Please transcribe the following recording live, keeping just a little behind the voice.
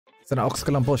Sana ox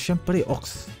ka lang po. Siyempre,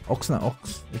 ox. Ox na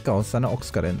ox. Ikaw, sana ox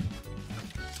ka rin.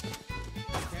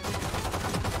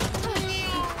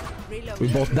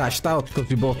 We both dashed out because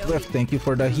we both left. Thank you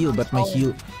for the heal, but my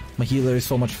healer is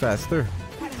so much faster.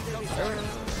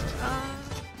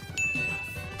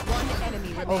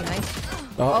 Oh, nice.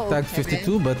 Oh, tag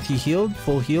 52, but he healed.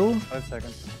 Full heal. 5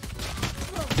 seconds.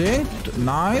 Did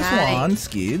nice one,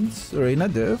 Skids. Reina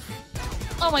diff.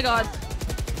 Oh my god.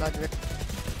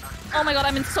 Oh my god,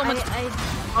 I'm in so much.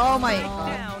 Oh my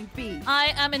god.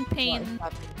 I am in pain.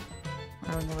 I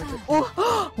don't know where to.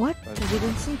 Oh, what? I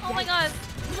didn't see. Oh my god.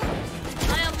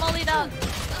 I am mollied out.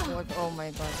 What? Oh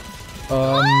my god.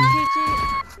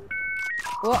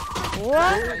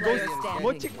 What?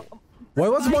 What? Why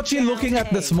was Mochi looking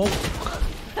at the smoke?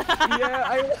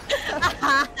 Yeah,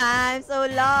 I'm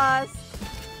so lost.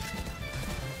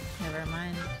 Never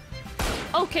mind.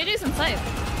 Oh, KJ's inside.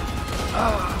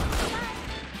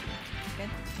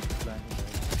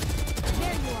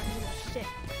 There you are, little shit.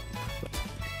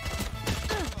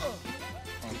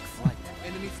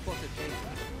 Enemy spotted.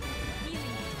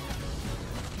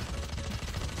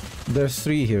 There's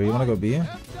 3 here. You wanna go B?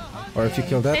 Or if you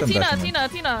kill that, Hey, I'm Tina,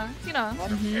 back. Tina.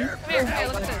 Come here,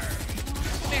 look at this.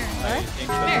 Come here.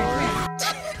 Come here.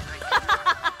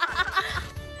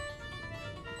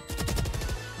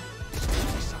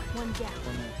 One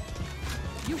down.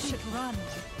 You should run.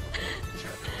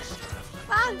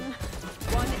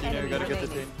 One you enemy gotta get the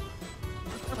remaining.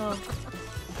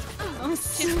 thing.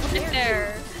 She's right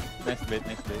there. Nice bait,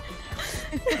 nice bait.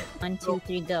 1, 2,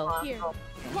 3, go. Here.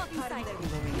 Walk inside.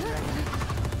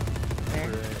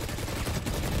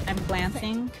 I'm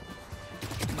glancing.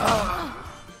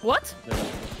 What?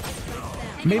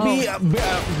 Maybe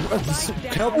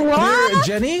help here,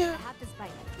 Jenny.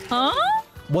 Huh?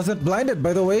 Wasn't blinded,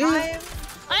 by the way.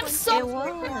 I'm so.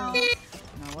 Now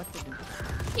what to do?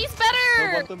 He's Throw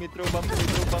better. bomb to me, throw bomb to me,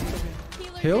 throw bomb to me.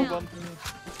 Heal? Bomb to me.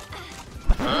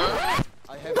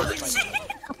 I have a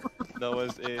spike. That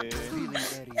was a...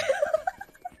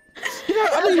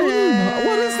 Yeah, ano yun?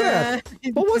 What is that?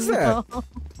 What was that?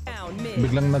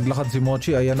 Biglang naglakad si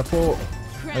Mochi. Ayan na po.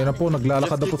 Ayan na po.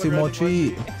 Naglalakad na po si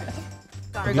Mochi.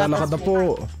 Naglalakad na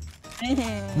po.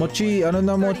 Mochi, ano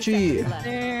na Mochi?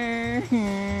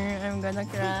 I'm gonna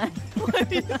cry. Why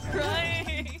are you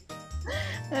crying?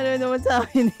 I don't know what's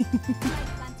happening.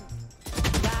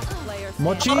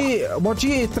 Mochi!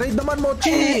 Mochi! Trade naman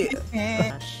Mochi!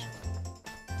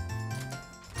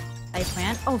 I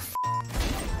plant. Oh,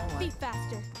 Be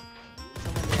faster.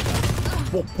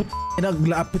 Oh,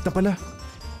 naglapit na pala.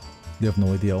 They have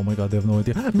no idea. Oh my god, they have no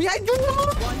idea. Behind you!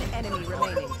 One enemy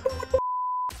remaining.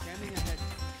 Scanning ahead.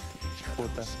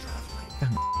 Puta.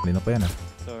 Hindi na pa yan ah.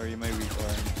 Sorry, my weak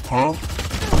arm. Huh?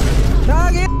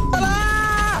 Nagit pala!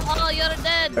 Oh, you're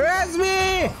dead. Res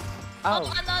me! Oh,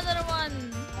 another one.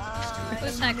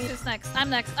 Who's next? Who's next? I'm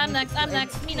next. I'm next. I'm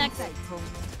next. Me next.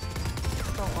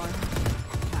 Go on.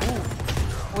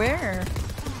 Where?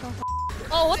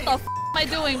 Oh, what the f am I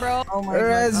doing, bro? Oh my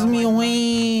Res god. me,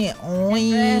 wait!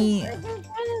 Wait! Wait.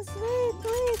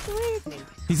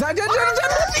 He's not dyan!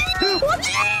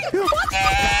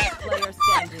 Player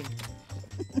standing.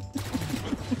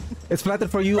 It's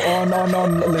flattered for you on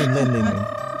lane.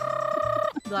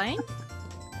 Blind?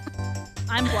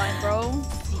 I'm blind, bro.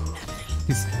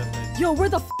 He's... Yo,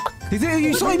 where the f?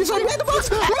 You saw him behind the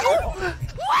box! I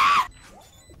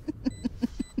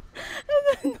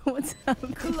don't know what's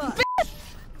happening.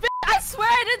 I swear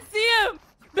I didn't see him!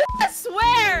 I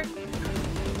swear!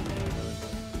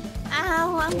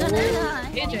 ow, I'm gonna die.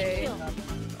 AJ.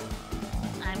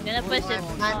 I'm gonna push it.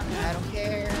 I don't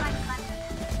care.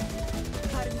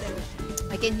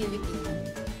 I can heal you.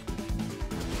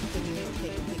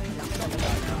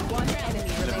 One enemy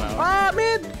remaining. Ah,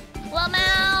 mid!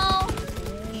 Lamau!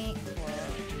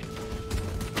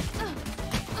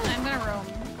 I'm gonna roam.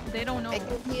 They don't know. I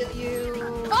can heal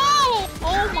you. Oh!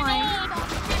 Oh my god!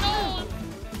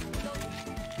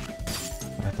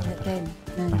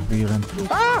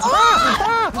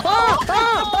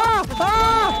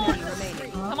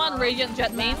 Come on, Radiant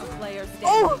Jet main. Player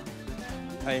standing.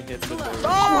 I hit the door.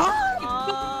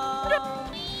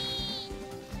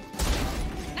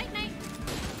 Night night.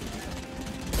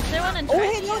 Is there one in Oh,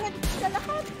 trench? hey, no,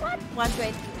 what?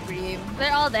 123.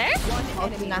 They're all there?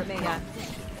 One enemy remaining. Yeah.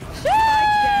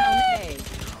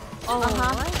 Oh,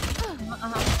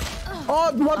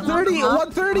 Oh, 130!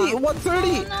 130!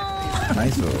 130!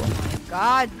 Nice though.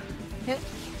 God. Hit.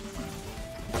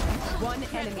 One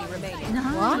enemy remaining.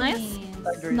 Nice.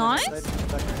 Nice. Side.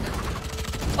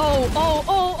 Oh,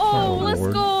 let's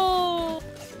Lord. go.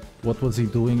 What was he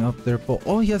doing up there, po?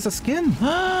 Oh, he has a skin!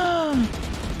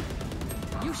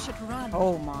 You should run.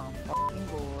 Oh my fucking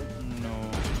god. No.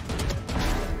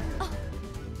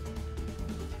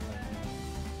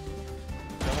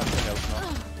 Don't have to help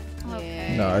now.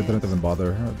 Okay. No, I didn't even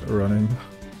bother running.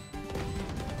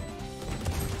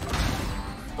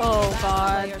 Oh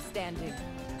god. Player standing.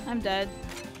 I'm dead.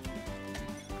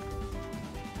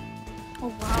 Oh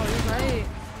wow, you're right.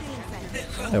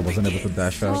 I wasn't able to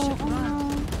dash out. Oh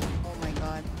my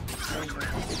god.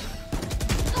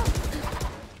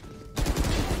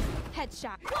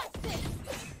 Headshot. What's this?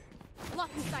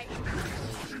 Blocking sight.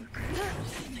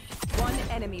 One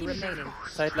enemy remaining.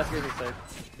 Side, last guy side.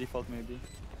 Default maybe.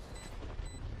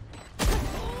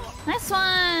 Nice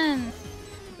one!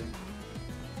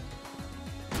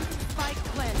 Spike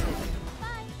planted.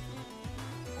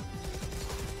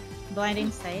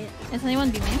 Blinding sight. Is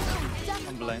anyone B-main?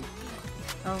 I'm blind.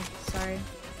 Oh, sorry.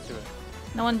 Sure.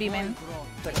 No one B-main.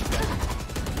 Second guy.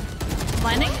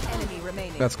 Blinding? Enemy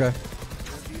remaining. That's guy.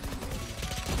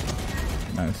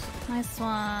 Nice. Nice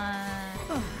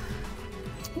one.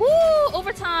 Woo!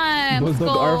 Overtime! Let's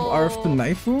Bulldog go! Arf to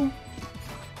Naifu?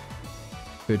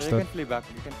 You Stage can that. play back.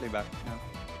 You can play back. No.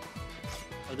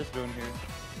 I'll just drone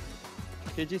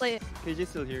here. Play it. KG's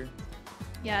still here.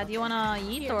 Yeah, do you wanna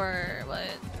yeet or what?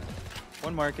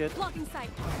 One market. Blocking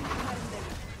sight.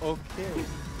 Okay.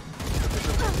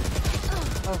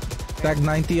 Tag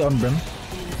 90 on Brim.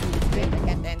 Wait, I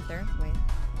can't enter. Wait.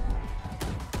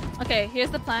 Okay,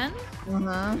 here's the plan.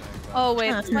 Uh-huh. Oh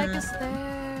wait, Spike is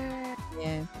there.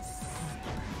 Yes.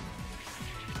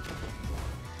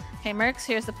 Okay, Mercs,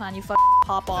 here's the plan. You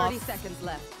pop 30 off. seconds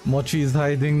left. Mochi is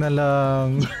hiding na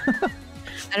lang.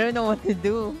 I don't know what to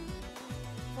do.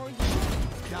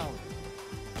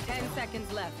 10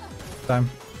 seconds left. Time.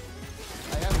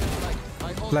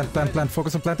 Plant.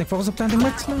 Focus on planting.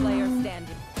 Max. Player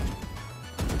standing.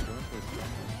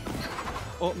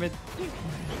 Oh, mid.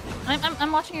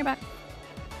 I'm watching your back.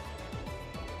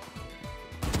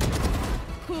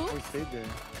 Oh, he stayed there.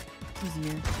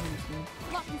 Easier.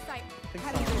 Blocking sight. I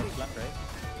think someone was flank, right?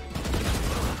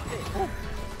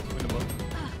 Winnable.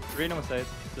 Rain on side,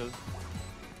 still.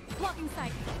 Blocking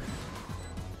sight.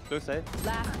 Close side,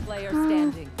 Last player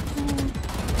standing.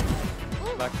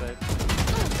 back side.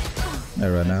 I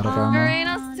ran out of ammo.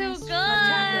 Arena's too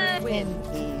good! Win.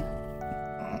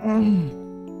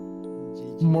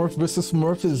 Morph vs.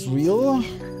 Morph is real?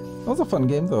 That was a fun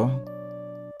game though.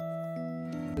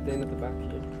 The Dane at the back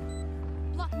here.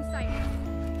 Blocking sight.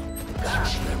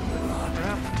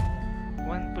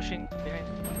 One pushing behind.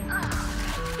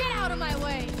 Get out of my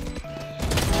way.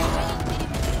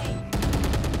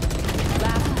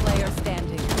 Last player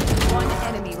standing. One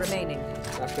enemy remaining.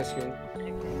 Last guy screen.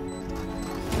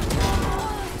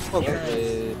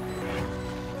 Okay.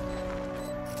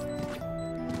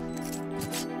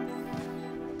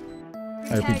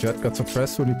 RP Jet got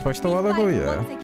suppressed when he pushed a while ago, yeah.